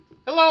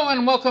Hello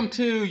and welcome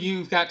to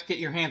You've Got to Get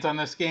Your Hands on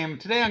This Game.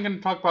 Today I'm going to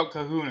talk about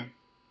Kahuna.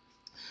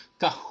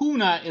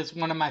 Kahuna is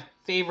one of my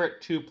favorite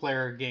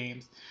two-player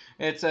games.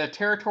 It's a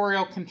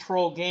territorial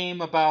control game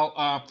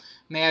about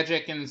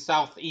magic in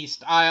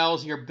Southeast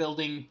Isles. You're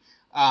building,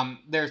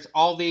 there's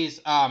all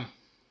these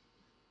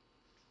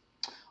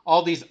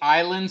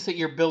islands that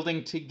you're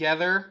building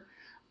together,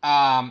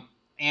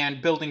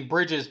 and building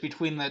bridges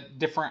between the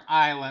different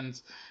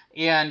islands.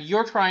 And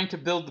you're trying to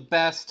build the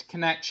best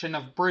connection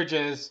of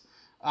bridges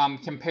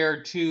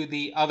compared to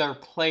the other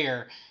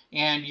player.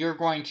 And you're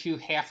going to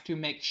have to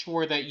make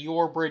sure that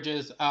your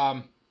bridges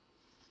have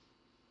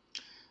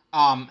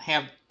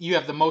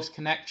the most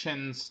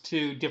connections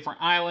to different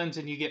islands,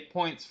 and you get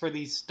points for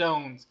these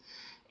stones.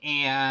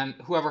 And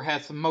whoever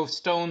has the most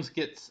stones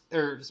gets,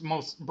 or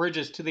most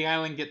bridges to the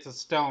island gets a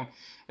stone.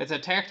 It's a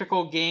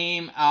tactical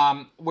game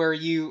where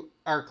you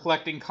are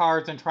collecting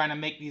cards and trying to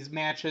make these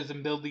matches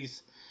and build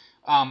these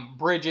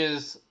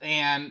bridges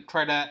and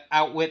try to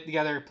outwit the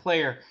other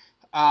player.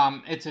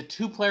 It's a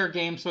two-player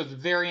game, so it's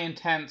very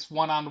intense,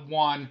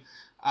 one-on-one,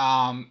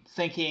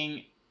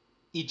 thinking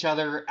each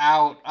other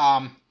out.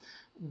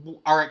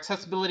 Our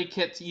accessibility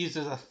kit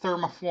uses a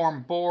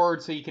thermoform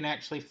board so you can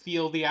actually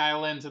feel the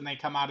islands and they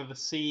come out of the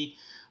sea.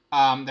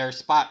 There are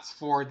spots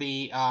for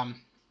the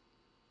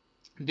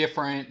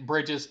different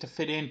bridges to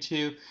fit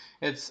into.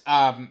 It's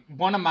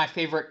one of my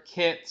favorite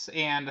kits,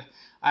 and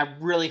I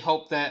really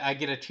hope that I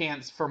get a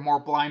chance for more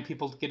blind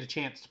people to get a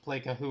chance to play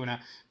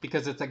Kahuna,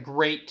 because it's a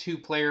great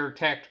two-player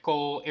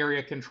tactical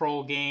area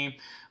control game.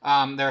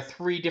 There are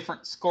three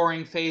different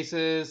scoring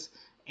phases,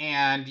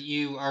 and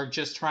you are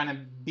just trying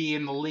to be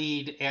in the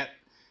lead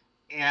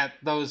at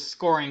those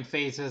scoring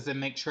phases and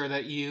make sure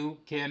that you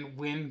can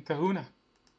win Kahuna.